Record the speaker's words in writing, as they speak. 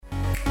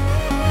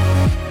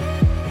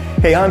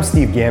Hey, I'm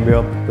Steve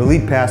Gambrill, the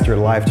lead pastor at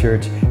Life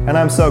Church, and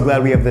I'm so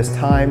glad we have this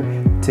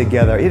time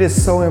together. It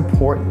is so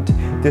important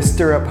to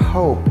stir up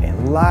hope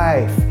and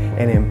life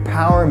and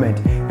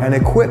empowerment and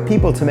equip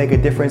people to make a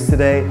difference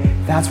today.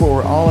 That's what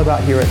we're all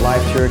about here at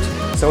Life Church.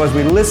 So as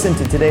we listen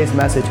to today's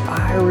message,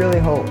 I really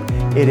hope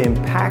it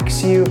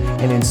impacts you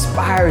and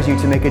inspires you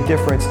to make a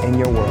difference in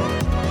your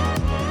world.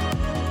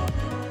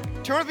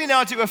 Turn with me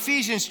now to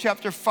Ephesians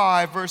chapter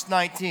 5, verse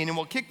 19, and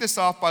we'll kick this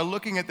off by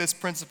looking at this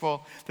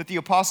principle that the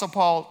Apostle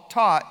Paul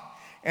taught,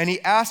 and he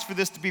asked for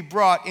this to be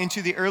brought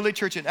into the early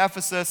church in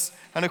Ephesus,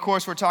 and of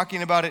course we're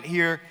talking about it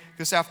here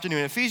this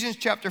afternoon. Ephesians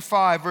chapter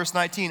 5, verse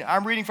 19.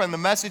 I'm reading from the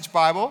Message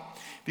Bible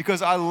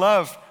because I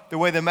love the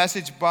way the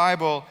Message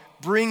Bible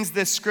brings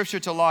this scripture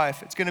to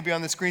life. It's going to be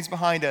on the screens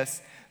behind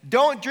us.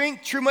 Don't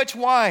drink too much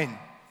wine.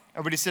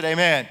 Everybody said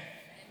amen.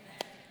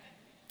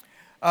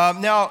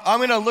 Now, I'm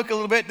going to look a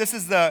little bit.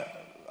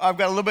 I've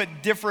got a little bit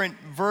different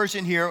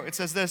version here. It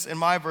says this in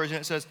my version.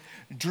 It says,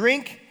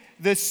 drink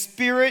the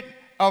Spirit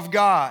of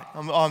God.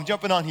 I'm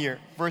jumping on here.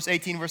 Verse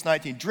 18, verse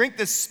 19. Drink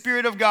the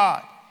Spirit of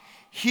God.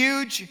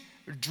 Huge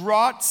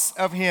draughts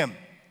of Him.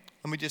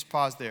 Let me just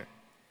pause there.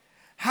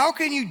 How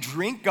can you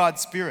drink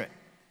God's Spirit?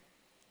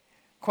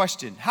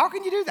 Question. How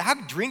can you do that? How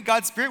can you drink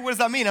God's Spirit? What does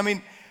that mean? I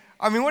mean,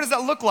 what does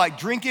that look like,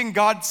 drinking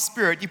God's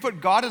Spirit? You put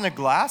God in a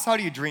glass? How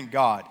do you drink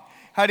God?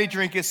 How do you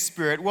drink His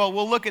Spirit? Well,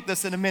 we'll look at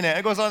this in a minute.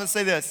 It goes on to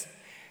say this.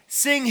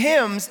 Sing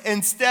hymns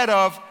instead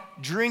of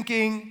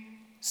drinking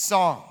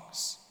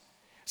songs.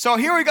 So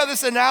here we got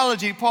this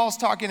analogy Paul's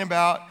talking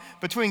about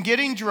between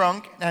getting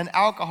drunk and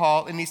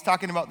alcohol, and he's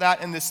talking about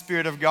that in the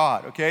Spirit of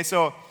God, okay?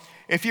 So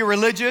if you're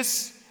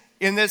religious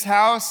in this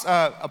house,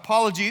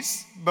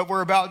 apologies, but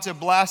we're about to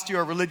blast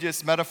your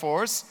religious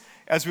metaphors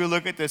as we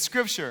look at this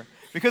scripture.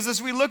 Because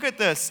as we look at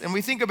this and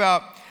we think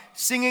about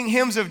singing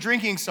hymns of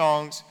drinking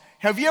songs,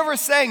 have you ever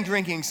sang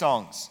drinking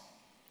songs?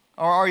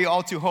 Or are you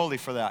all too holy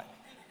for that?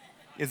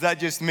 Is that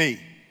just me?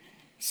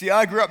 See,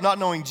 I grew up not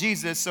knowing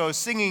Jesus, so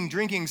singing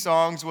drinking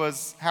songs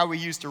was how we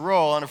used to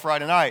roll on a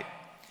Friday night.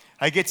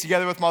 I'd get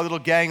together with my little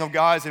gang of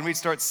guys and we'd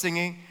start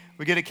singing.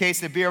 We'd get a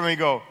case of beer and we'd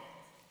go,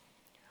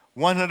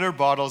 100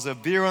 bottles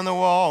of beer on the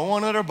wall,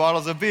 100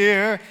 bottles of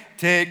beer.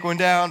 Take one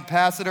down,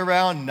 pass it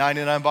around,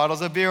 99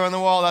 bottles of beer on the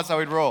wall. That's how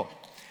we'd roll.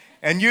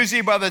 And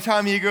usually by the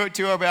time you go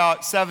to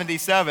about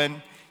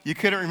 77, you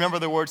couldn't remember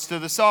the words to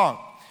the song.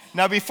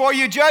 Now, before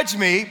you judge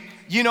me,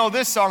 you know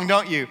this song,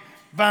 don't you?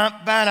 See?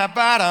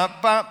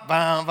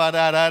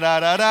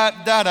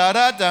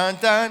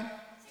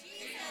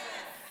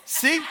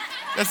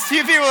 That's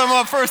two people in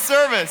my first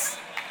service.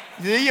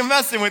 You're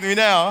messing with me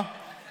now.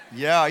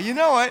 Yeah, you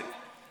know it.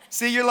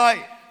 See,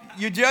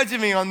 you're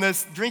judging me on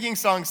this drinking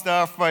song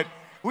stuff, but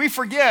we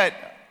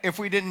forget, if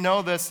we didn't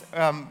know this,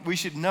 we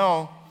should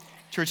know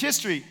church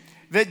history,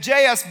 that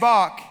J.S.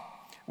 Bach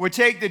would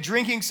take the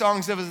drinking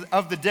songs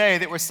of the day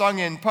that were sung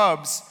in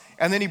pubs,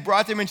 and then he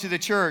brought them into the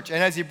church.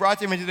 And as he brought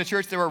them into the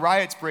church, there were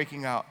riots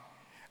breaking out.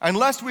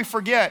 Unless we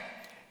forget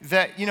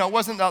that, it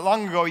wasn't that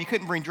long ago you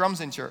couldn't bring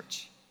drums in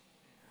church.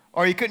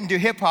 Or you couldn't do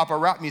hip-hop or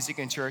rap music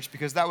in church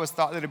because that was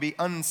thought that it'd be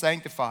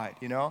unsanctified,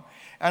 And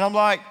I'm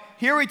like,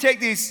 here we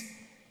take these,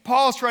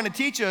 Paul's trying to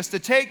teach us to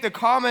take the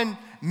common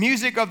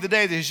music of the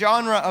day, the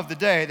genre of the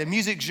day, the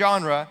music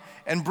genre,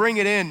 and bring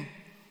it in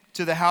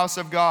to the house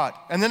of God.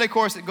 And then, of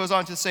course, it goes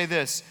on to say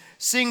this,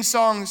 sing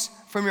songs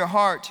from your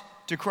heart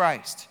to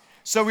Christ.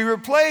 So we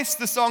replace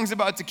the songs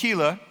about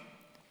tequila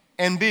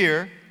and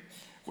beer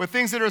with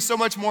things that are so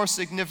much more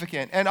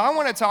significant. And I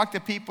want to talk to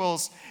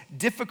people's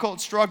difficult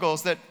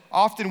struggles that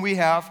often we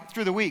have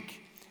through the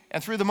week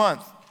and through the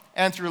month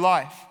and through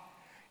life.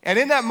 And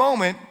in that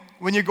moment,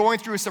 when you're going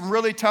through some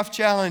really tough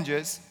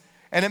challenges,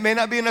 and it may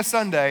not be on a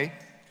Sunday,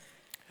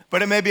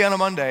 but it may be on a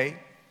Monday,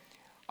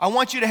 I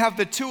want you to have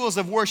the tools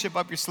of worship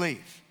up your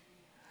sleeve.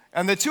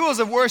 And the tools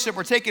of worship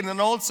are taking an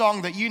old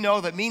song that you know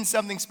that means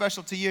something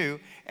special to you,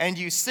 and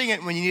you sing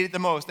it when you need it the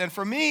most. And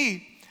for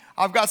me,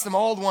 I've got some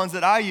old ones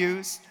that I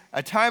use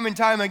time and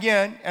time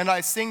again, and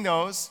I sing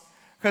those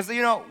because,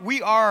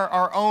 we are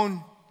our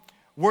own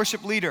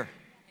worship leader.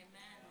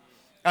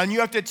 And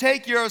you have to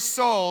take your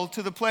soul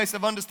to the place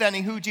of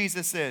understanding who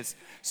Jesus is.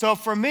 So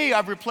for me,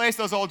 I've replaced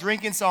those old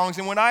drinking songs,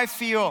 and when I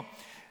feel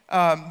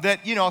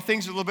that,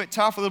 things are a little bit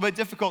tough, a little bit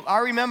difficult, I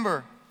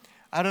remember,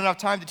 I don't have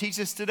time to teach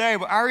this today,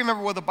 but I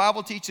remember what the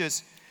Bible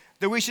teaches,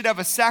 that we should have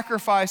a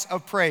sacrifice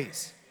of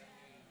praise.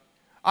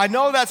 I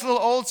know that's a little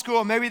old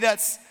school, maybe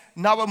that's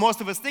not what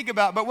most of us think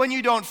about, but when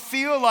you don't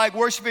feel like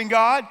worshiping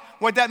God,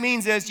 what that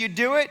means is you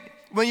do it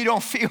when you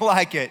don't feel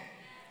like it.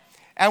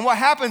 And what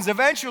happens,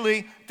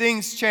 eventually,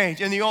 things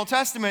change. In the Old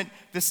Testament,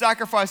 the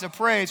sacrifice of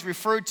praise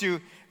referred to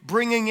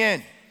bringing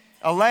in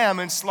a lamb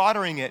and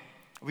slaughtering it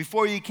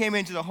before you came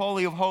into the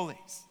Holy of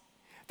Holies.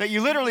 That you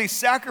literally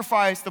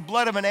sacrifice the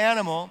blood of an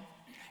animal,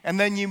 and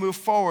then you move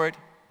forward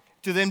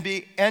to then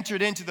be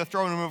entered into the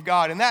throne room of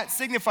God. And that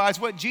signifies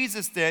what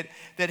Jesus did,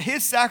 that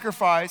his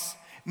sacrifice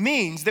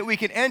means that we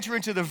can enter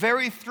into the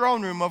very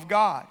throne room of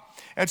God.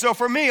 And so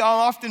for me, I'll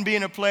often be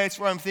in a place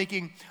where I'm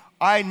thinking,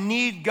 I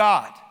need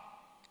God.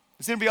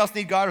 Does anybody else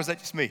need God, or is that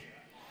just me?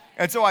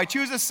 And so I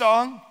choose a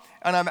song,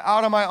 and I'm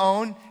out on my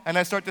own, and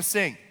I start to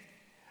sing.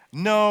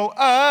 No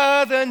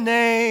other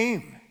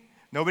name.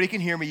 Nobody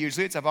can hear me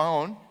usually, it's of my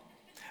own.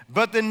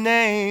 But the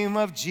name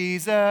of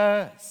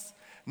Jesus.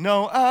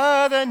 No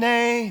other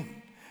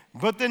name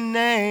but the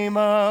name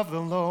of the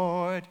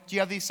Lord. Do you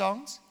have these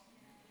songs?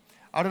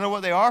 I don't know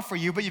what they are for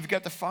you, but you've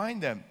got to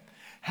find them.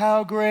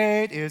 How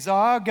great is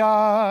our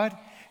God.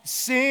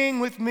 Sing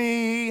with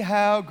me,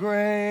 how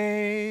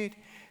great.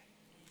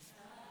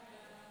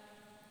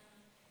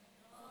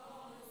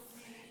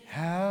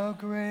 How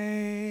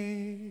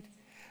great,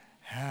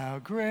 how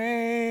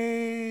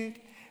great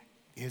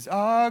is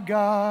our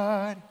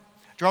God.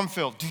 Drum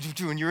fill,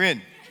 and you're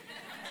in,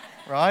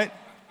 right?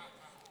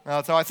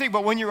 That's how I think,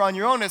 but when you're on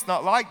your own, it's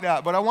not like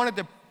that. But I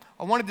wanted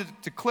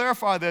to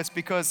clarify this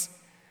because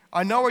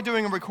I know we're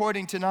doing a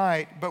recording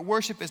tonight, but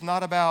worship is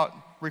not about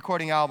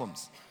recording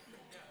albums.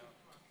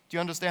 Do you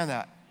understand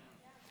that?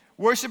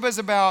 Worship is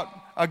about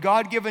a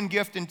God-given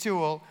gift and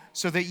tool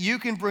so that you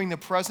can bring the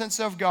presence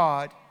of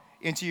God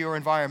into your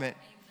environment,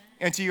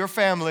 into your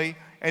family,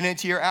 and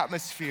into your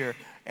atmosphere.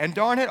 And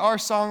darn it, our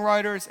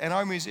songwriters and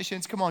our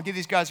musicians, come on, give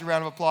these guys a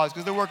round of applause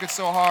because they're working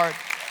so hard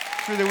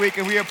through the week,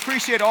 and we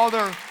appreciate all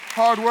their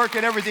hard work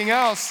and everything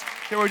else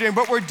that we're doing.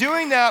 But we're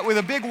doing that with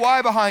a big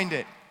why behind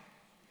it.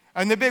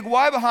 And the big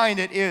why behind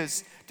it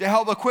is to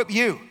help equip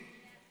you.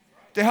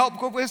 To help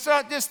equip. It's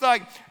not just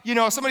like,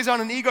 somebody's on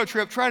an ego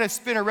trip trying to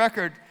spin a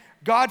record.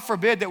 God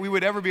forbid that we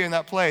would ever be in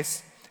that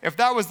place. If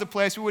that was the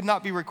place, we would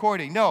not be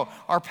recording. No,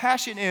 our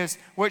passion is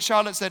what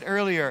Charlotte said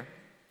earlier,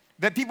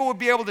 that people would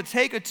be able to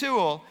take a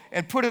tool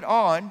and put it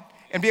on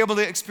and be able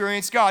to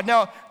experience God.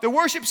 Now, the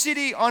worship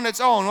CD on its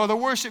own or the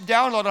worship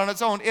download on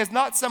its own is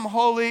not some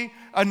holy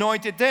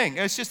anointed thing.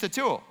 It's just a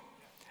tool.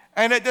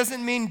 And it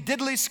doesn't mean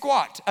diddly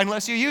squat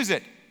unless you use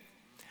it.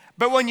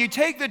 But when you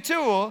take the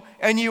tool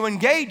and you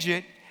engage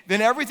it,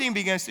 then everything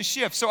begins to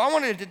shift. So I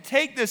wanted to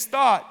take this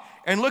thought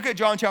and look at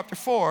John chapter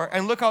 4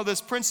 and look how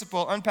this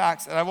principle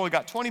unpacks. And I've only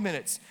got 20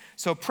 minutes.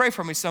 So pray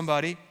for me,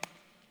 somebody,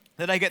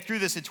 that I get through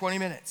this in 20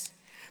 minutes.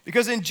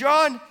 Because in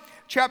John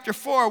chapter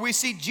 4, we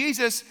see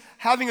Jesus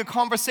having a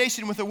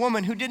conversation with a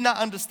woman who did not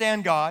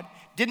understand God,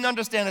 didn't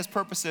understand his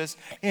purposes,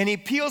 and he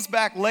peels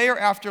back layer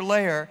after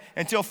layer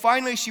until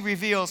finally she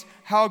reveals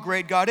how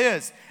great God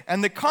is.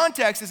 And the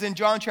context is in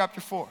John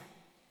chapter 4.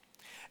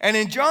 And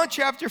in John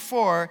chapter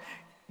 4,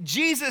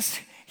 Jesus,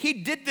 he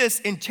did this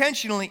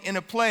intentionally in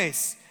a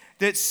place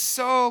that's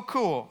so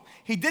cool.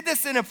 He did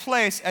this in a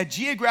place, a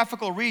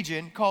geographical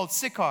region called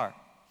Sychar.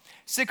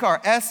 Sychar,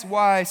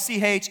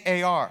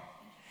 S-Y-C-H-A-R.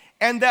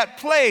 And that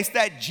place,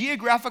 that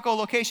geographical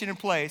location and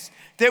place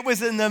that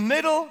was in the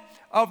middle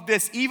of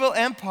this evil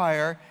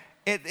empire,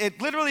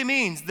 it literally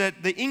means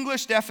that the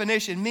English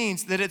definition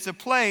means that it's a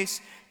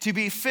place to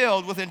be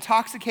filled with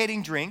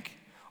intoxicating drink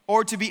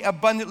or to be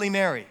abundantly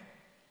merry.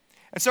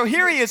 And so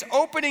here he is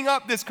opening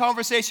up this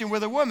conversation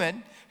with a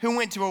woman who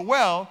went to a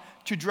well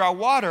to draw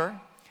water,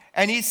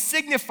 and he's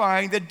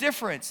signifying the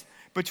difference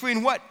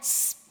between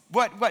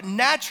what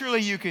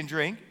naturally you can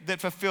drink that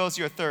fulfills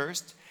your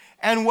thirst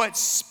and what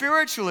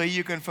spiritually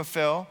you can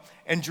fulfill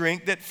and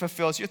drink that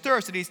fulfills your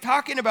thirst. And he's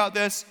talking about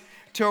this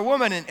to a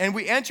woman, and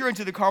we enter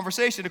into the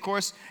conversation. Of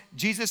course,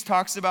 Jesus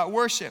talks about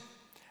worship.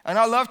 And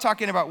I love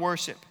talking about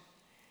worship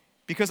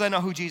because I know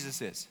who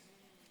Jesus is.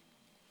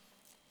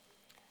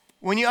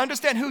 When you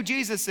understand who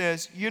Jesus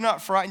is, you're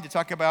not frightened to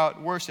talk about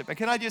worship. And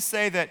can I just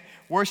say that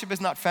worship is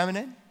not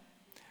feminine?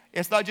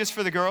 It's not just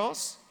for the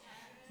girls.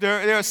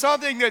 There's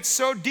something that's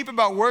so deep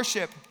about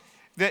worship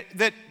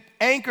that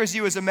anchors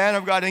you as a man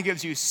of God and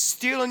gives you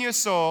steel in your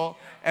soul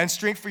and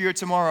strength for your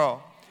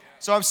tomorrow.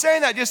 So I'm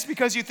saying that just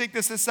because you think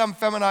this is some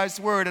feminized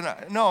word. And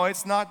no,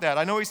 it's not that.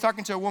 I know he's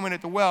talking to a woman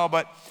at the well,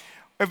 but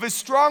if a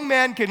strong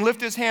man can lift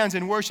his hands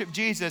and worship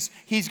Jesus,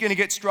 he's going to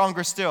get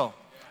stronger still.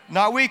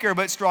 Not weaker,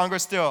 but stronger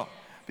still.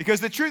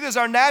 Because the truth is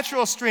our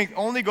natural strength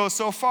only goes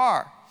so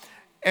far.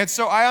 And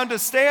so I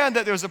understand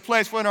that there's a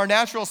place when our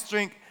natural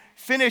strength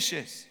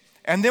finishes.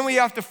 And then we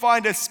have to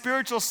find a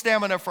spiritual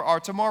stamina for our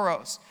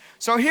tomorrows.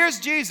 So here's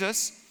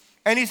Jesus,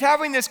 and he's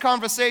having this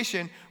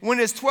conversation when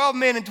his 12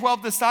 men and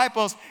 12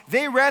 disciples,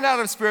 they ran out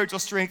of spiritual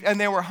strength, and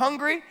they were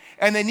hungry,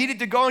 and they needed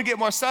to go and get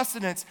more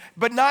sustenance,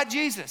 but not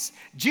Jesus.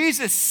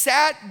 Jesus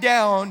sat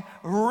down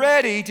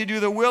ready to do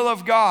the will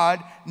of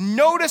God,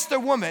 noticed a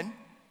woman,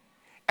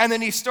 and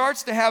then he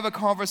starts to have a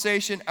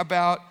conversation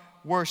about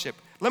worship.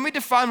 Let me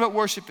define what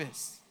worship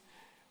is.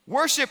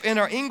 Worship in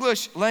our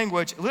English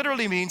language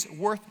literally means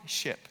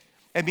worthship.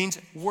 It means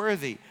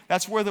worthy.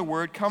 That's where the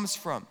word comes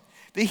from.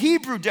 The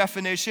Hebrew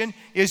definition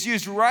is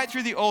used right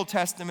through the Old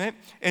Testament.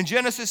 In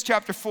Genesis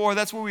chapter 4,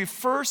 that's where we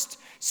first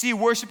see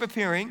worship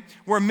appearing,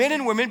 where men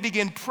and women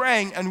begin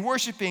praying and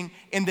worshiping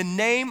in the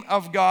name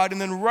of God, and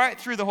then right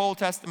through the Old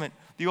Testament.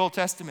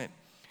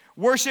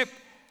 Worship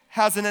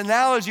has an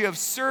analogy of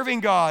serving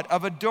God,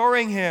 of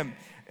adoring him,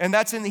 and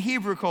that's in the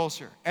Hebrew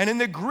culture. And in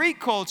the Greek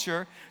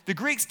culture, the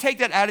Greeks take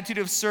that attitude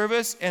of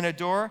service and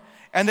adore,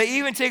 and they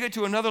even take it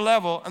to another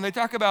level, and they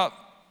talk about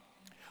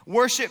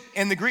worship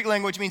in the Greek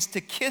language means to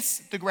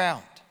kiss the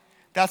ground.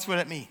 That's what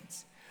it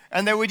means.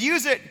 And they would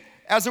use it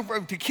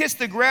to kiss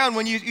the ground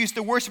when you used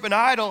to worship an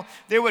idol.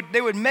 They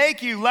would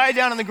make you lie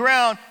down on the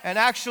ground and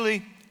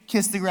actually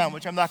kiss the ground,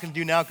 which I'm not going to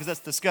do now because that's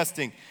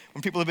disgusting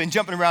when people have been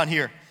jumping around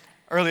here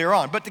earlier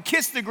on. But to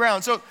kiss the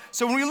ground. So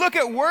when we look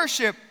at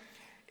worship,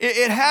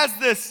 it has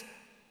this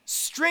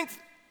strength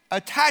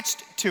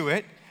attached to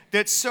it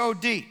that's so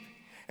deep.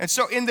 And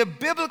so in the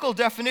biblical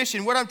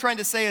definition, what I'm trying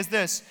to say is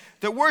this,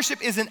 that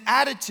worship is an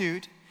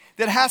attitude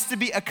that has to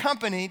be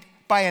accompanied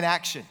by an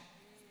action.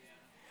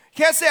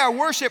 You can't say I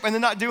worship and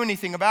then not do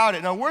anything about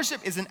it. No,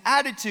 worship is an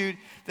attitude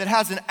that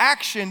has an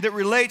action that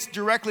relates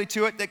directly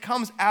to it, that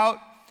comes out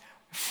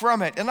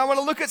from it. And I want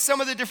to look at some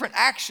of the different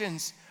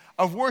actions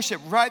of worship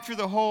right through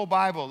the whole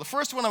Bible. The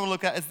first one I want to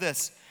look at is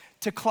this,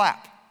 to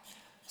clap.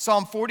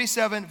 Psalm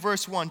 47,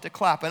 verse 1, to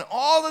clap. And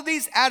all of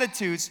these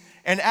attitudes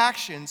and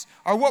actions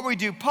are what we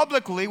do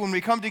publicly when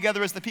we come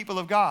together as the people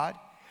of God,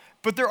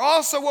 but they're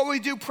also what we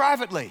do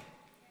privately.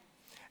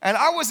 And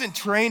I wasn't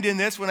trained in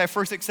this when I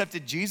first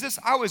accepted Jesus.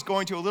 I was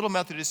going to a little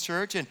Methodist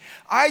church, and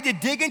I had to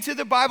dig into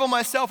the Bible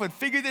myself and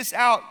figure this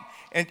out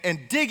and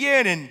dig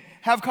in and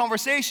have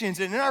conversations.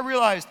 And then I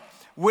realized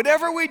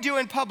whatever we do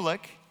in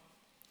public,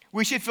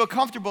 we should feel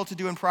comfortable to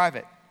do in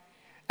private.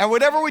 And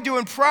whatever we do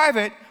in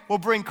private will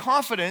bring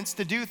confidence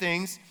to do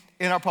things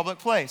in our public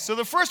place. So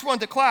the first one,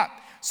 to clap.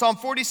 Psalm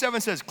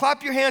 47 says,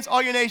 clap your hands,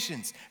 all your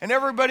nations. And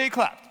everybody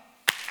clapped.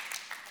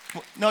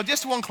 No,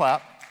 just one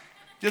clap.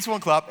 Just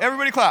one clap.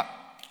 Everybody clap.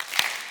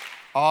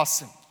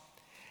 Awesome.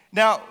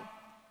 Now,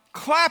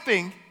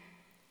 clapping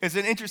is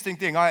an interesting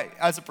thing.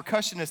 As a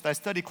percussionist, I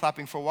studied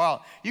clapping for a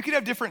while. You can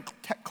have different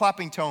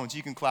clapping tones.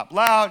 You can clap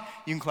loud,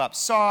 you can clap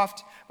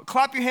soft. But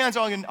clap your hands,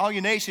 all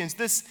your nations.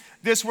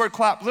 This word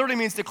clap literally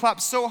means to clap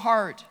so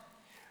hard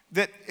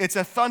that it's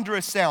a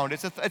thunderous sound.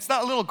 It's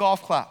not a little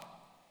golf clap.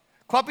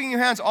 Clapping your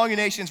hands, all your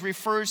nations,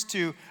 refers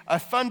to a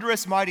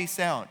thunderous, mighty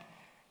sound.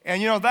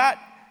 And you know, that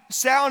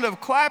sound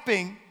of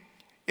clapping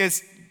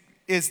is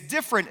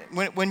different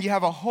when you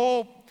have a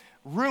whole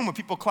room of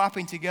people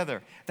clapping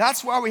together.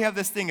 That's why we have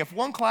this thing. If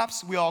one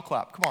claps, we all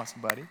clap. Come on,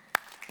 somebody.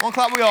 One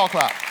clap, we all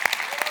clap.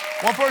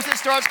 One person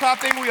starts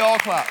clapping, we all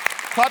clap.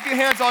 Clap your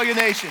hands, all your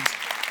nations.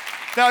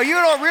 Now, you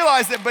don't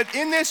realize that, but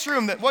in this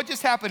room, that what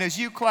just happened is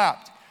you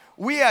clapped.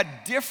 We had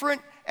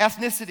different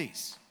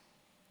ethnicities.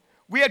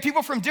 We had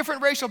people from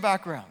different racial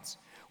backgrounds.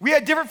 We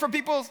had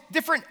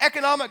different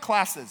economic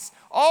classes,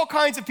 all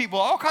kinds of people,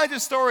 all kinds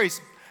of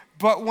stories.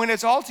 But when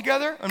it's all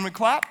together and we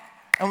clap,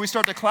 and we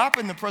start to clap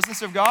in the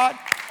presence of God,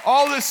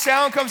 all this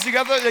sound comes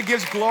together that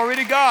gives glory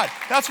to God.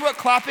 That's what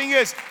clapping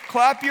is.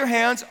 Clap your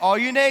hands, all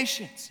you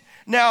nations.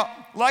 Now,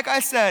 like I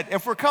said,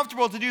 if we're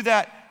comfortable to do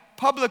that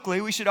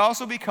publicly, we should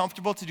also be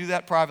comfortable to do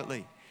that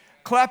privately.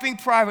 Clapping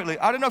privately.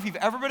 I don't know if you've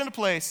ever been in a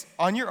place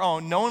on your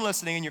own, no one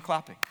listening, and you're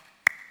clapping.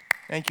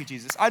 Thank you,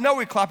 Jesus. I know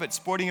we clap at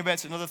sporting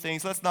events and other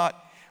things. Let's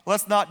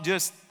not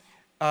just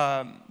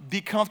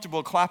be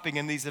comfortable clapping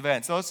in these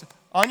events. So let's,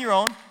 on your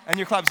own, and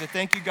you're clapping. Say,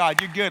 thank you,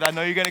 God. You're good. I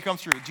know you're going to come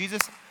through.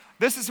 Jesus,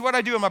 this is what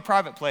I do in my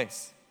private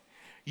place.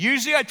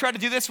 Usually I try to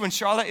do this when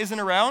Charlotte isn't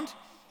around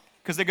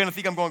because they're going to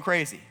think I'm going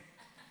crazy.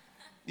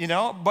 You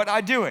know, but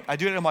I do it. I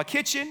do it in my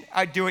kitchen.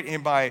 I do it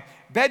in my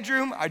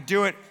bedroom. I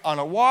do it on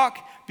a walk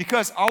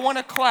because I want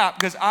to clap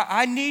because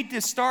I need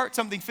to start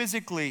something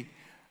physically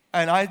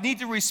and I need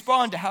to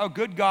respond to how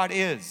good God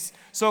is.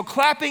 So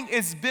clapping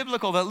is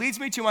biblical. That leads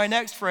me to my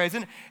next phrase.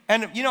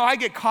 And you know, I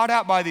get caught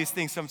out by these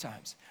things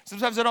sometimes.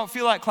 Sometimes I don't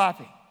feel like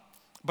clapping.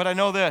 But I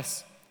know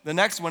this. The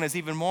next one is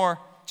even more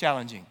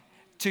challenging.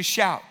 To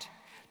shout.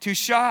 To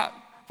shout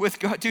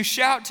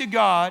to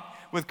God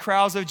with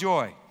crowds of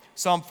joy.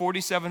 Psalm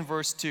 47,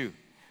 verse 2.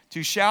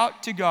 To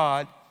shout to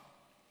God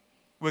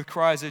with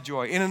cries of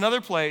joy. In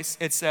another place,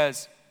 it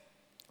says,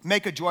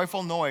 make a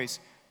joyful noise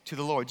to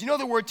the Lord. Do you know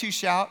the word to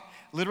shout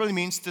literally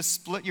means to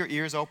split your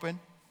ears open?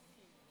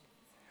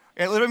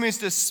 It literally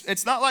means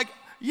it's not like,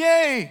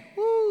 yay,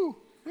 woo,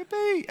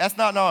 yippee. That's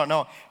not,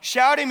 no.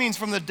 Shouting means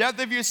from the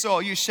depth of your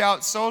soul, you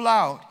shout so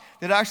loud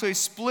that it actually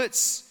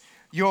splits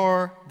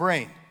your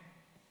brain.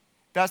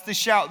 That's the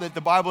shout that the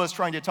Bible is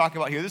trying to talk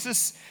about here. This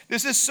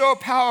is so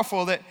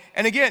powerful that,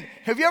 and again,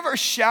 have you ever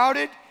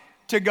shouted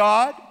to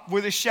God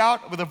with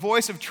a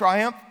voice of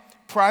triumph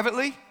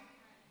privately?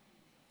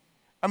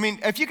 I mean,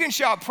 if you can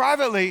shout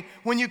privately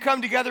when you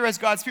come together as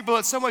God's people,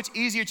 it's so much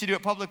easier to do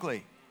it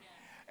publicly.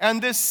 And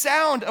this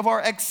sound of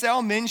our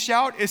Excel men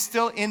shout is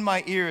still in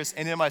my ears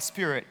and in my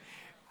spirit.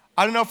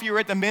 I don't know if you were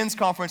at the men's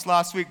conference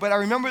last week, but I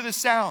remember the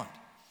sound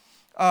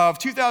of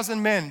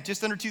 2,000 men,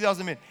 just under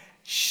 2,000 men,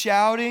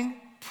 shouting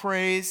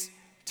praise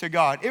to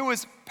God. It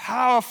was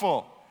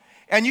powerful.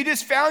 And you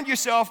just found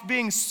yourself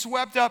being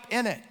swept up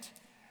in it.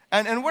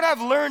 And what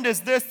I've learned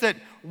is this, that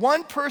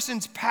one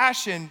person's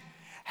passion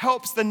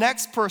helps the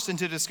next person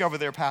to discover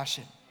their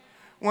passion.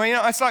 Well, you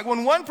know, it's like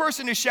when one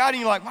person is shouting,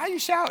 you're like, why are you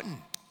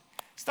shouting?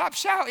 Stop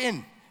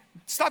shouting.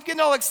 Stop getting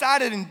all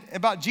excited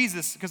about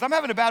Jesus, because I'm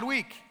having a bad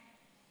week.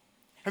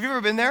 Have you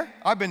ever been there?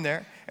 I've been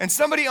there. And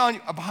somebody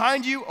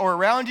behind you or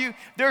around you,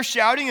 they're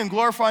shouting and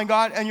glorifying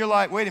God, and you're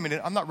like, wait a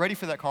minute, I'm not ready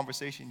for that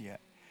conversation yet.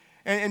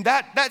 And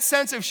that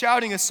sense of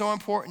shouting is so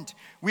important.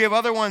 We have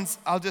other ones,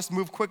 I'll just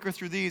move quicker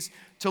through these.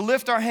 To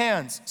lift our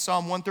hands,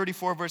 Psalm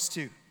 134, verse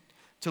 2.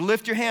 To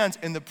lift your hands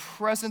in the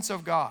presence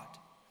of God.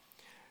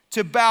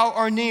 To bow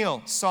or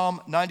kneel,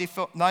 Psalm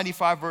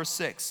 95, verse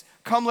 6.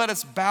 Come, let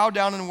us bow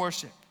down and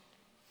worship.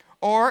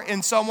 Or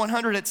in Psalm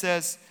 100, it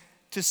says,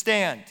 to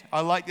stand.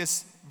 I like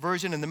this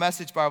version in the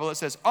Message Bible. It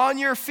says, on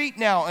your feet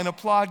now and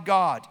applaud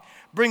God.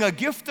 Bring a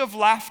gift of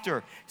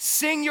laughter.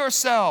 Sing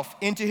yourself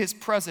into his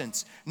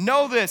presence.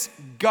 Know this,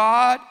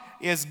 God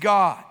is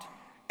God,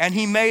 and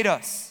he made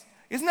us.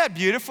 Isn't that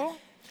beautiful?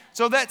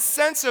 So that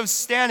sense of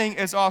standing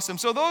is awesome.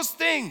 So those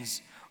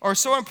things are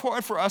so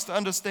important for us to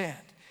understand.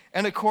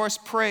 And of course,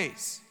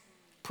 praise.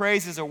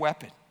 Praise is a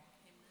weapon.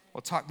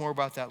 We'll talk more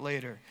about that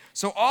later.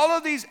 So all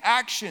of these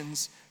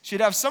actions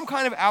should have some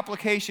kind of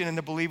application in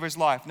the believer's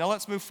life. Now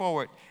let's move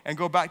forward and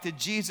go back to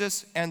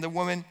Jesus and the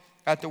woman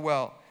at the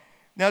well.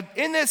 Now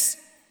in this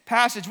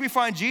passage, we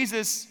find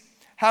Jesus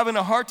having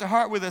a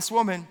heart-to-heart with this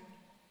woman.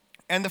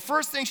 And the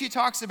first thing she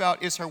talks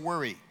about is her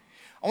worry.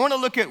 I want to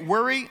look at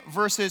worry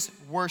versus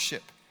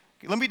worship.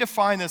 Let me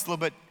define this a little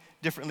bit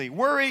differently.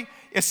 Worry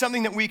is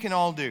something that we can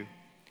all do.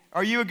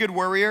 Are you a good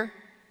worrier?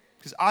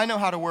 Because I know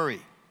how to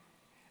worry.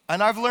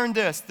 And I've learned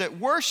this, that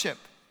worship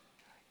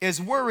is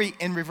worry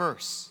in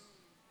reverse.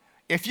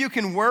 If you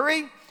can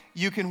worry,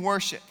 you can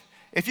worship.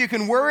 If you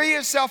can worry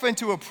yourself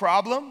into a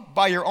problem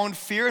by your own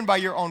fear and by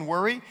your own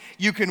worry,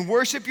 you can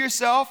worship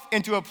yourself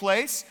into a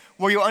place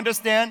where you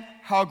understand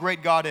how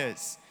great God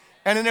is.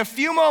 And in a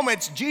few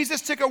moments,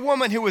 Jesus took a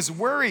woman who was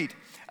worried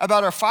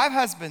about her 5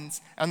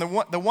 husbands and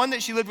the one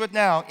that she lived with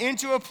now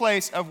into a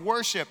place of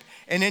worship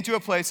and into a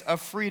place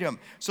of freedom.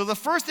 So the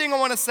first thing I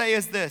want to say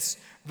is this,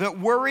 that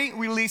worry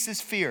releases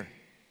fear.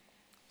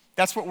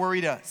 That's what worry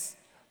does.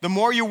 The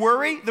more you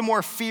worry, the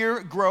more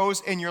fear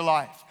grows in your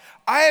life.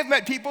 I have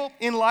met people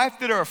in life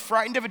that are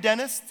frightened of a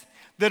dentist,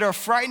 that are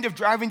frightened of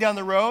driving down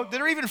the road,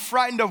 that are even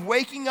frightened of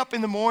waking up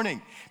in the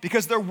morning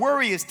because their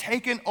worry has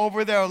taken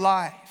over their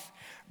life.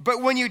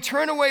 But when you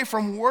turn away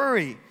from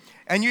worry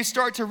and you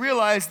start to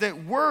realize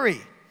that worry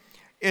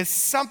is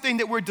something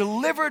that we're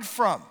delivered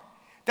from,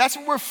 that's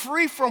what we're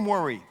free from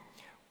worry.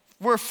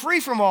 We're free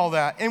from all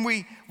that, and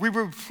we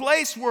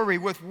replace worry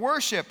with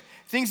worship,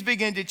 things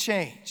begin to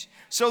change.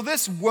 So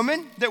this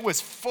woman that was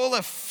full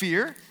of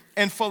fear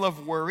and full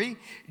of worry,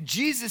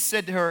 Jesus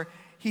said to her,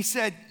 he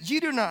said,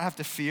 you do not have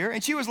to fear.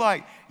 And she was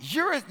like,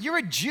 you're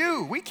a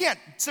Jew. We can't,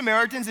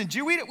 Samaritans and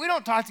Jew, we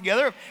don't talk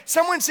together. If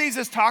someone sees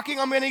us talking,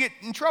 I'm going to get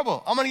in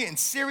trouble. I'm going to get in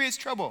serious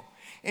trouble.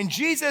 And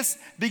Jesus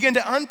began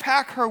to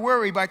unpack her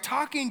worry by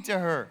talking to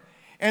her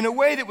in a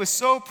way that was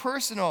so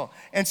personal.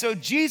 And so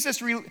Jesus,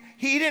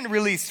 he didn't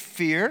release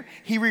fear.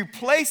 He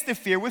replaced the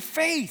fear with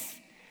faith.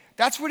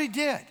 That's what he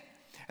did.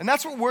 And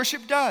that's what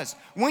worship does.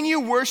 When you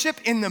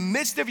worship in the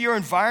midst of your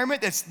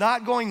environment that's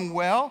not going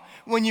well,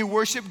 when you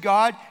worship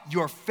God,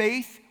 your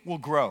faith will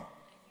grow.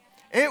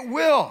 It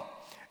will.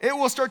 It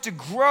will start to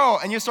grow,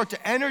 and you'll start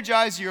to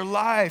energize your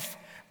life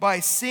by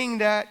seeing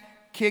that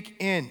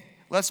kick in.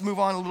 Let's move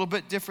on a little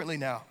bit differently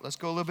now. Let's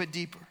go a little bit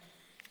deeper.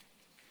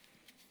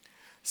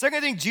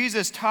 Second thing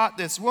Jesus taught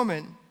this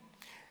woman,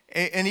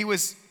 and he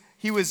was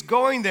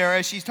going there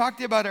as she talked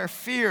about her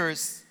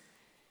fears,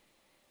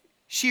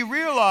 she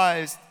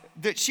realized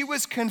that she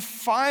was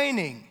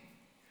confining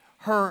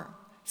her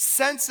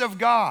sense of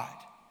God.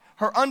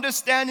 Her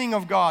understanding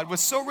of God was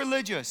so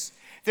religious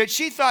that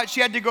she thought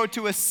she had to go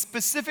to a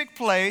specific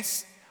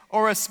place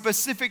or a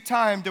specific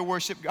time to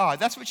worship God.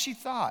 That's what she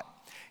thought.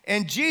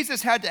 And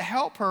Jesus had to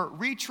help her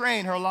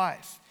retrain her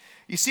life.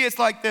 You see, it's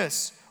like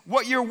this.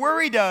 What your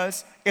worry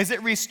does is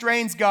it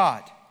restrains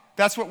God.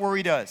 That's what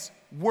worry does.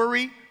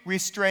 Worry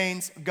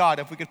restrains God.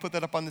 If we could put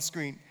that up on the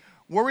screen.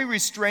 Worry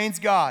restrains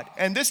God.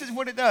 And this is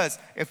what it does.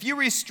 If you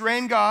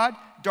restrain God,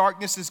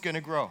 darkness is going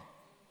to grow.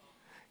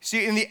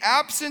 See, in the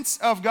absence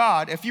of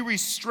God, if you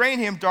restrain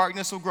him,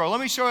 darkness will grow.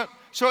 Let me show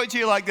it to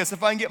you like this.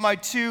 If I can get my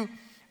 2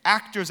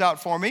 actors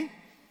out for me.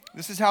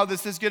 This is how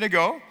this is going to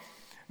go.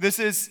 This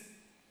is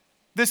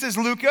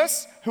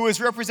Lucas, who is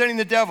representing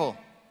the devil.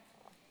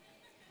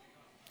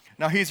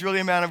 Now, he's really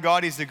a man of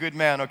God. He's a good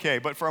man, okay.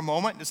 But for a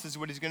moment, this is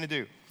what he's going to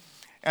do.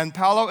 And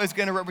Paulo is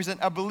going to represent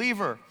a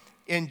believer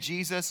in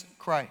Jesus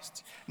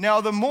Christ.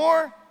 Now, the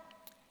more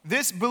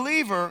this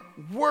believer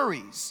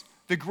worries,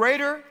 the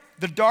greater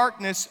the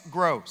darkness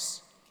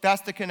grows.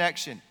 That's the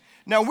connection.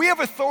 Now, we have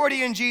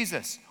authority in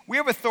Jesus. We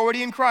have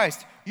authority in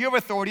Christ. You have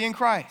authority in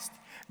Christ.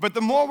 But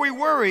the more we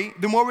worry,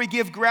 the more we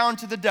give ground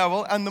to the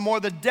devil, and the more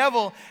the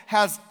devil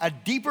has a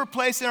deeper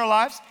place in our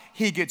lives,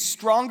 he gets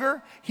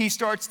stronger. He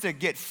starts to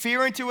get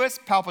fear into us,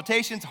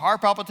 palpitations,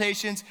 heart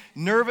palpitations,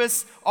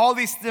 nervous, all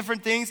these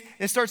different things.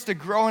 It starts to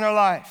grow in our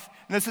life.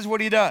 And this is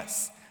what he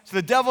does. So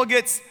the devil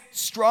gets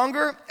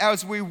stronger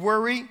as we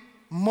worry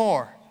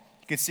more.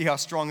 You can see how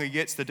strong he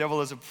gets. The devil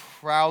is a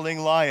prowling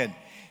lion.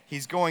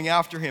 He's going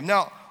after him.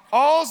 Now,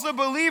 all the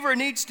believer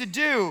needs to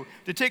do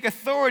to take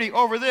authority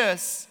over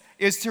this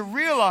is to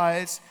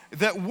realize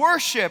that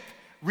worship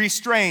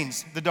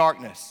restrains the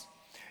darkness.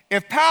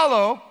 If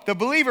Paulo, the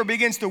believer,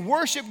 begins to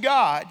worship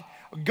God,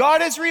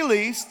 God is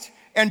released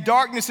and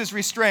darkness is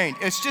restrained.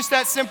 It's just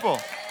that simple.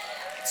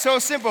 So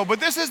simple. But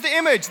this is the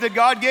image that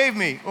God gave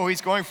me. Oh,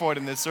 he's going for it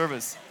in this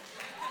service.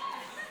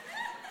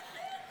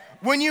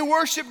 When you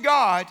worship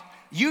God,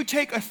 you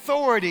take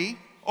authority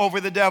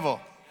over the devil.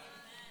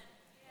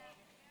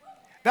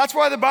 That's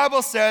why the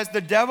Bible says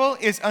the devil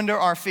is under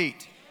our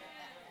feet.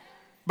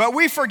 But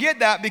we forget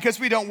that because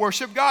we don't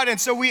worship God. And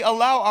so we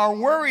allow our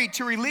worry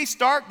to release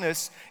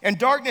darkness, and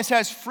darkness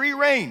has free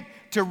reign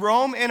to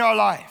roam in our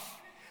life,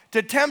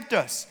 to tempt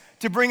us,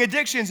 to bring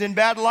addictions and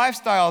bad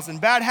lifestyles and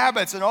bad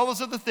habits and all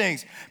those other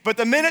things. But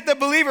the minute the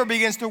believer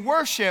begins to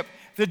worship,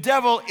 the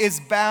devil is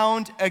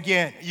bound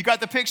again. You got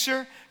the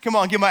picture? Come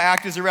on, give my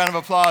actors a round of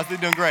applause. They're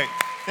doing great.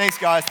 Thanks,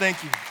 guys.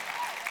 Thank you.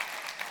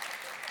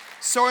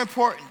 So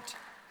important.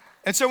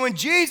 And so when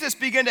Jesus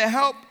began to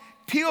help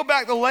peel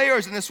back the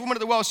layers in this woman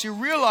at the well, she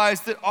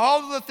realized that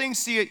all of the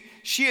things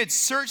she had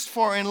searched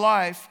for in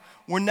life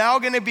were now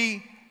going to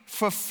be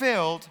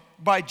fulfilled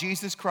by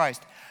Jesus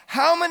Christ.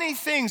 How many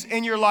things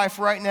in your life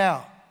right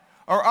now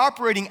are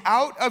operating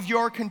out of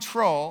your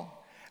control,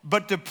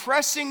 but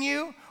depressing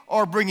you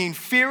or bringing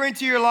fear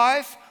into your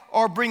life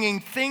or bringing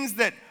things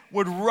that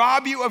would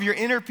rob you of your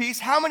inner peace?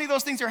 How many of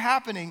those things are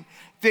happening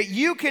that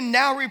you can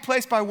now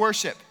replace by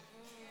worship?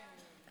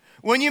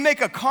 When you make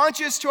a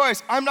conscious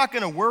choice, I'm not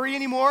going to worry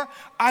anymore,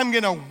 I'm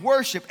going to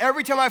worship.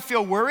 Every time I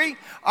feel worry,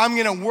 I'm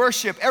going to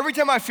worship. Every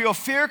time I feel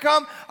fear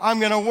come, I'm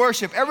going to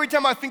worship. Every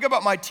time I think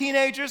about my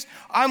teenagers,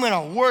 I'm going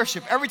to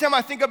worship. Every time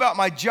I think about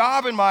my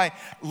job and my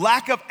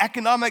lack of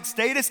economic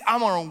status, I'm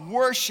going to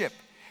worship.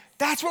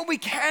 That's what we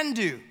can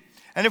do.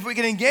 And if we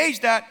can engage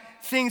that,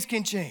 things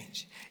can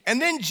change.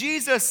 And then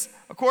Jesus,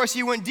 of course,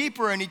 he went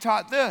deeper and he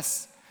taught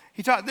this.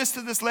 He taught this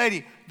to this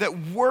lady, that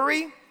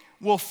worry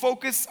will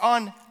focus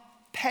on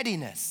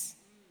pettiness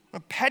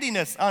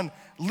on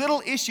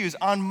little issues,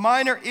 on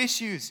minor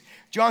issues.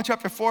 John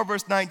chapter 4,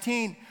 verse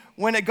 19,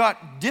 when it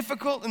got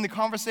difficult in the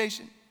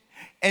conversation,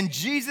 and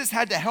Jesus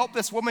had to help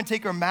this woman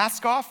take her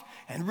mask off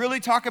and really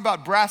talk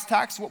about brass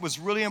tacks, what was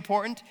really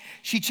important,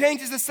 she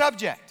changes the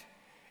subject.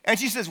 And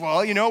she says,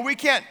 well, we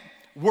can't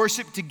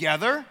worship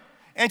together.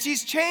 And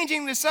she's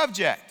changing the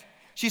subject.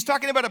 She's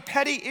talking about a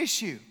petty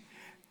issue.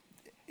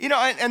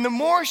 And the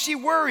more she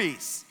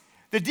worries,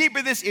 the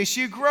deeper this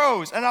issue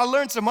grows. And I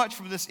learned so much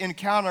from this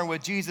encounter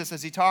with Jesus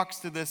as he talks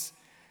to this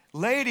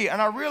lady.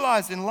 And I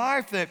realized in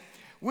life that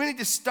we need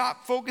to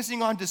stop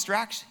focusing on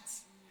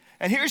distractions.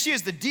 And here she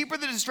is. The deeper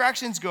the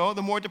distractions go,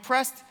 the more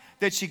depressed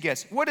that she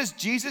gets. What does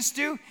Jesus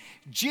do?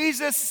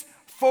 Jesus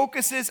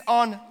focuses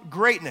on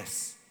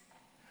greatness.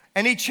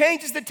 And he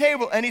changes the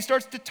table and he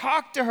starts to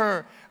talk to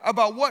her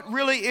about what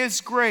really is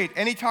great.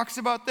 And he talks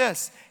about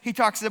this. He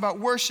talks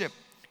about worship.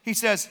 He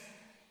says,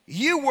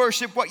 you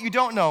worship what you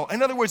don't know.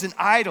 In other words, an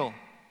idol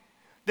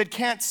that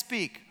can't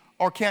speak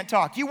or can't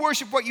talk. You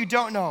worship what you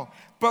don't know.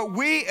 But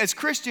we as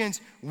Christians,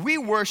 we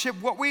worship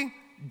what we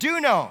do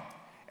know.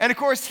 And of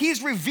course,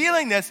 he's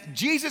revealing this.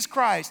 Jesus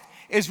Christ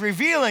is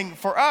revealing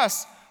for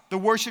us the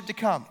worship to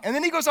come. And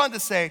then he goes on to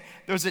say,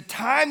 there's a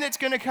time that's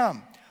going to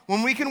come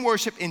when we can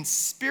worship in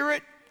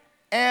spirit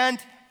and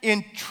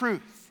in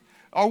truth.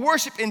 Our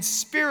worship in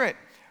spirit,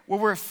 where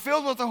we're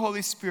filled with the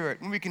Holy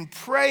Spirit, when we can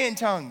pray in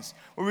tongues,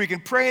 where we can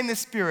pray in the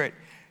Spirit,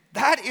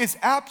 that is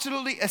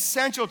absolutely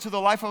essential to the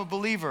life of a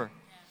believer.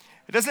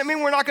 It doesn't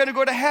mean we're not going to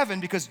go to heaven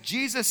because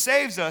Jesus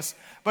saves us,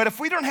 but if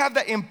we don't have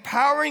that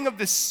empowering of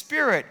the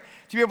Spirit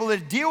to be able to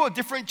deal with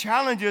different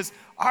challenges,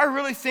 I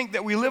really think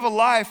that we live a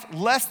life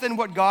less than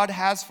what God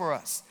has for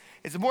us.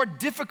 It's more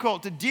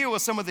difficult to deal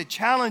with some of the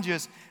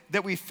challenges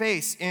that we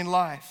face in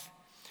life.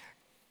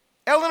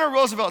 Eleanor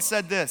Roosevelt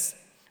said this.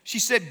 She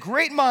said,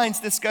 great minds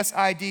discuss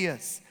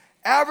ideas,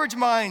 average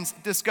minds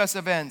discuss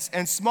events,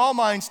 and small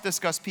minds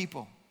discuss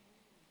people.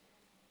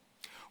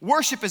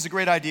 Worship is a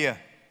great idea.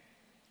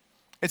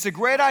 It's a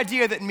great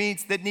idea that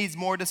needs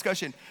more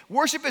discussion.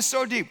 Worship is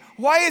so deep.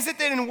 Why is it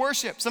that in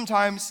worship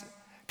sometimes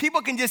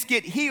people can just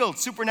get healed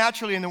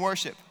supernaturally in the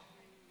worship?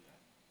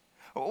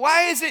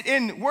 Why is it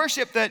in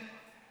worship that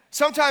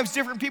sometimes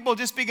different people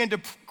just begin to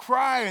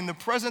cry in the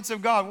presence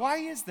of God? Why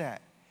is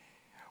that?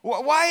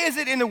 Why is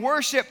it in the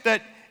worship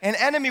that an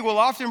enemy will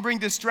often bring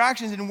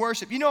distractions in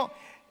worship?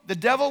 The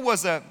devil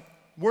was a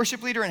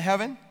worship leader in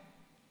heaven.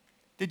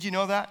 Did you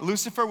know that?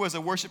 Lucifer was a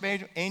worship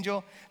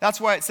angel.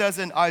 That's why it says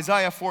in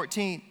Isaiah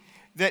 14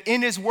 that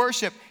in his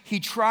worship,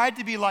 he tried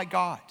to be like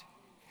God.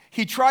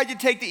 He tried to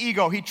take the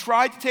ego. He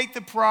tried to take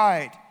the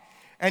pride.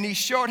 And he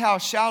showed how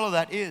shallow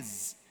that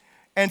is.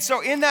 And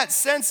so in that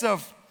sense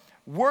of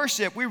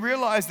worship, we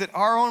realize that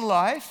our own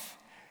life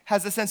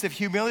has a sense of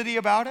humility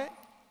about it.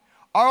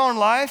 Our own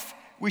life,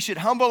 we should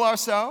humble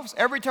ourselves.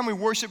 Every time we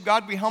worship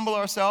God, we humble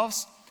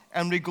ourselves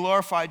and we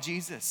glorify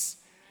Jesus.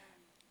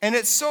 And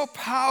it's so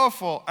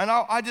powerful. And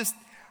I just,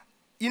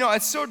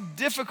 it's so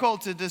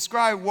difficult to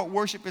describe what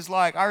worship is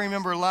like. I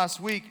remember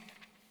last week,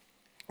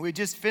 we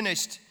just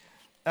finished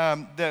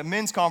the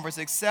men's conference,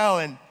 Excel,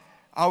 and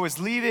I was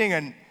leaving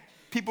and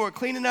people were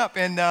cleaning up.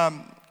 And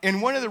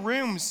in one of the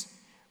rooms,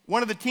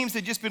 one of the teams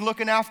had just been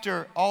looking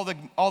after all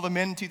the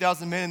men,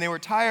 2,000 men, and they were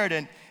tired.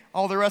 And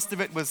all the rest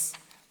of it was,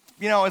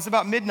 it was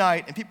about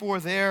midnight and people were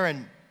there,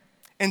 and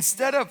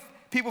instead of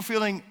people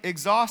feeling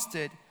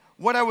exhausted,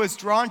 what I was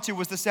drawn to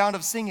was the sound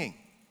of singing.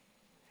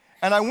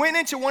 And I went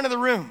into one of the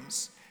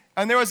rooms,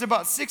 and there was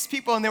about 6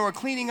 people, and they were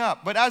cleaning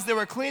up. But as they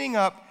were cleaning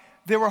up,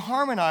 they were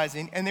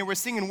harmonizing, and they were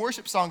singing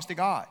worship songs to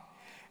God.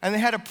 And they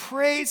had a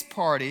praise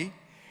party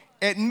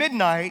at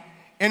midnight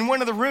in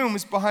one of the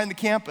rooms behind the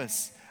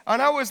campus.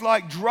 And I was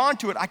like drawn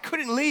to it. I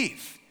couldn't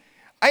leave.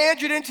 I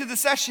entered into the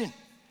session.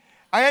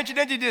 I entered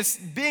into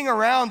just being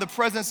around the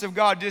presence of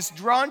God, just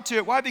drawn to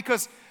it. Why?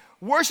 Because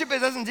worship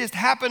doesn't just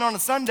happen on a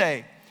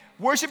Sunday.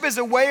 Worship is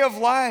a way of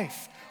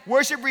life.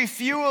 Worship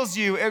refuels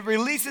you. It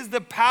releases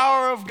the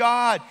power of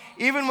God,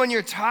 even when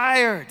you're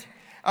tired.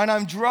 And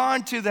I'm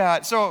drawn to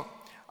that. So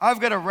I've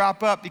got to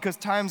wrap up because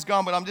time's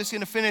gone, but I'm just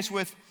going to finish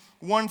with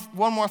one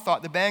more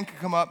thought. The band can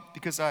come up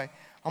because I'm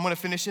going to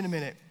finish in a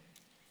minute.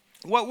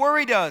 What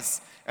worry does,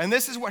 and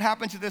this is what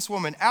happened to this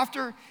woman.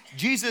 After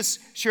Jesus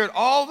shared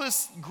all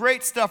this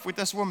great stuff with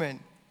this woman,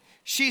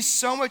 she's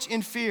so much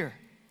in fear.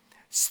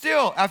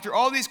 Still, after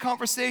all these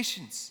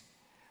conversations,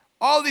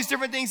 all these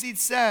different things he'd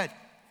said,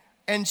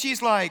 and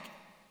she's like,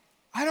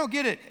 I don't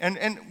get it.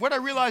 And what I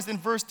realized in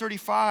verse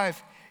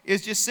 35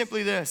 is just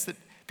simply this, that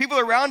people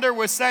around her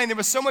were saying there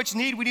was so much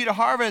need, we need a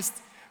harvest.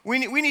 We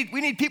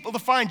need people to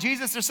find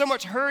Jesus. There's so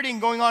much hurting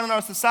going on in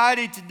our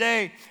society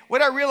today.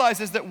 What I realize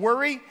is that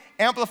worry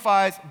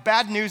amplifies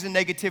bad news and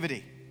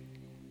negativity.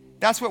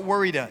 That's what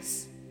worry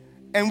does.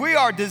 And we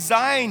are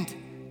designed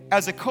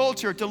as a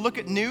culture to look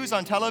at news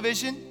on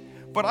television,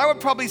 but I would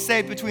probably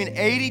say between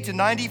 80 to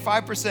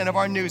 95% of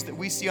our news that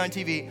we see on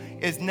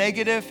TV is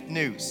negative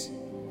news.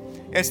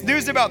 It's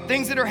news about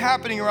things that are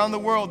happening around the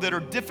world that are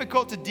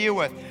difficult to deal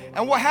with.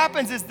 And what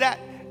happens is that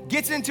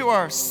gets into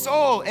our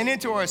soul and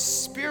into our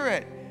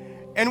spirit.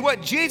 And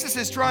what Jesus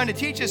is trying to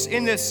teach us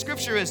in this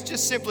scripture is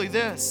just simply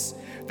this,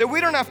 that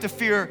we don't have to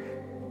fear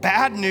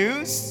bad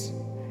news,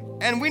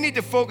 and we need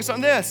to focus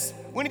on this.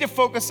 We need to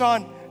focus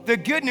on the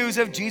good news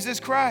of Jesus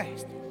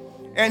Christ.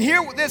 And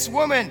here this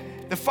woman,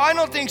 the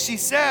final thing she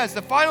says,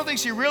 the final thing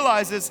she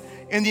realizes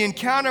in the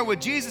encounter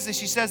with Jesus is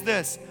she says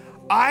this,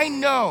 I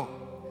know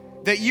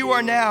that you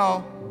are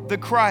now the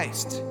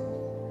Christ.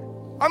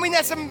 I mean,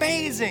 that's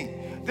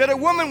amazing that a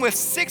woman with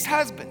 6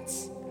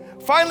 husbands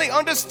finally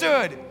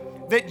understood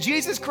that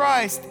Jesus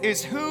Christ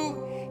is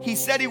who he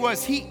said he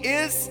was. He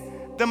is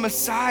the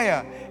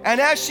Messiah. And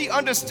as she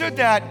understood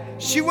that,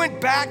 she went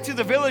back to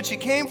the village she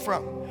came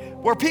from,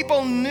 where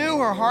people knew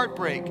her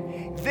heartbreak.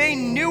 They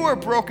knew her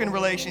broken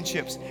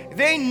relationships.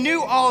 They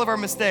knew all of her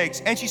mistakes.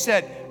 And she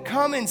said,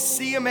 come and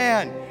see a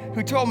man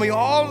who told me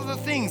all of the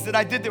things that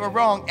I did that were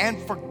wrong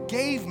and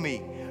forgave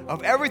me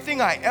of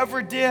everything I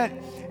ever did.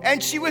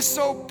 And she was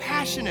so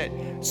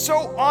passionate,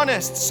 so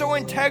honest, so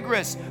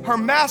integrous. Her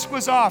mask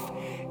was off,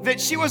 that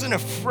she wasn't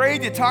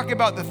afraid to talk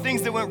about the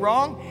things that went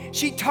wrong.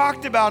 She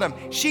talked about them.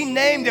 She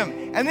named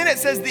them. And then it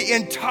says the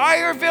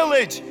entire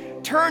village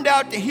turned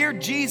out to hear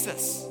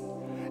Jesus.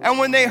 And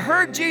when they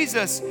heard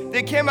Jesus,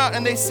 they came out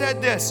and they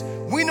said this,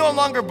 we no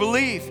longer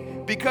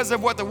believe because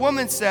of what the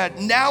woman said.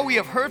 Now we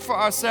have heard for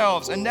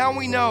ourselves, and now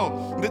we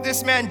know that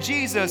this man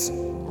Jesus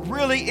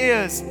really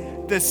is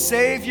the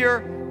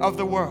Savior of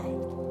the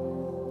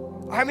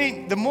world. I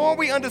mean, the more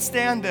we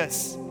understand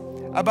this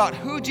about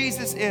who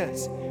Jesus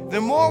is,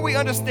 the more we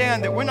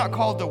understand that we're not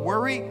called to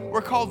worry,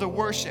 we're called to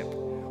worship.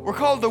 We're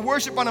called to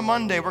worship on a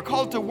Monday. We're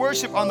called to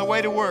worship on the way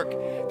to work.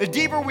 The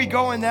deeper we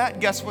go in that,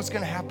 guess what's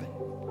going to happen?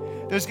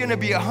 There's going to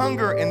be a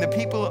hunger in the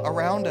people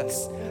around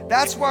us.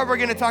 That's why we're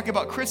going to talk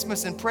about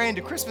Christmas and pray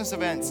into Christmas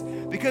events,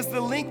 because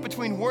the link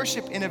between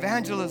worship and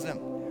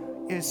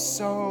evangelism is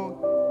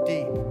so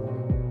deep.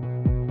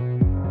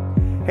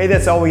 Hey,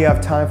 that's all we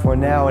have time for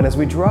now. And as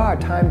we draw our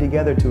time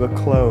together to a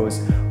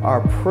close,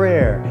 our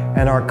prayer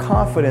and our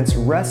confidence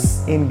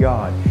rests in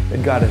God,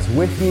 that God is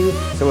with you.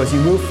 So as you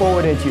move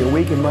forward into your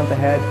week and month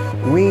ahead,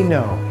 we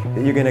know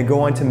that you're going to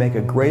go on to make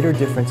a greater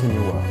difference in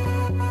your world.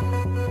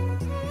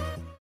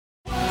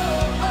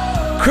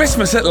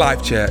 Christmas at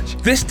Life Church.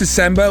 This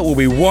December will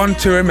be one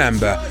to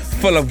remember,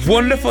 full of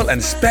wonderful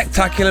and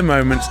spectacular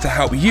moments to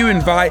help you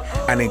invite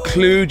and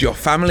include your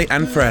family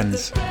and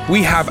friends.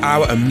 We have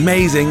our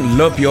amazing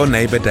Love Your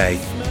Neighbor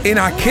Day. In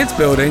our kids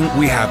building,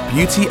 we have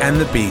Beauty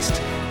and the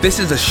Beast. This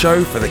is a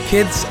show for the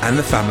kids and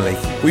the family.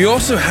 We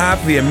also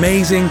have the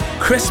amazing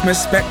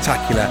Christmas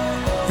Spectacular.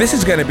 This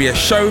is going to be a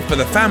show for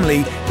the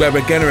family where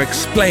we're going to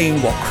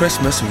explain what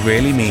Christmas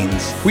really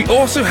means. We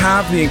also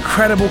have the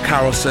incredible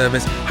carol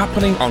service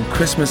happening on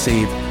Christmas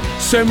Eve.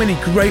 So many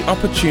great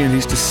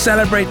opportunities to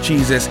celebrate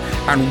Jesus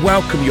and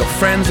welcome your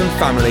friends and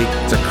family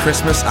to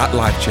Christmas at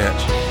Life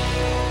Church.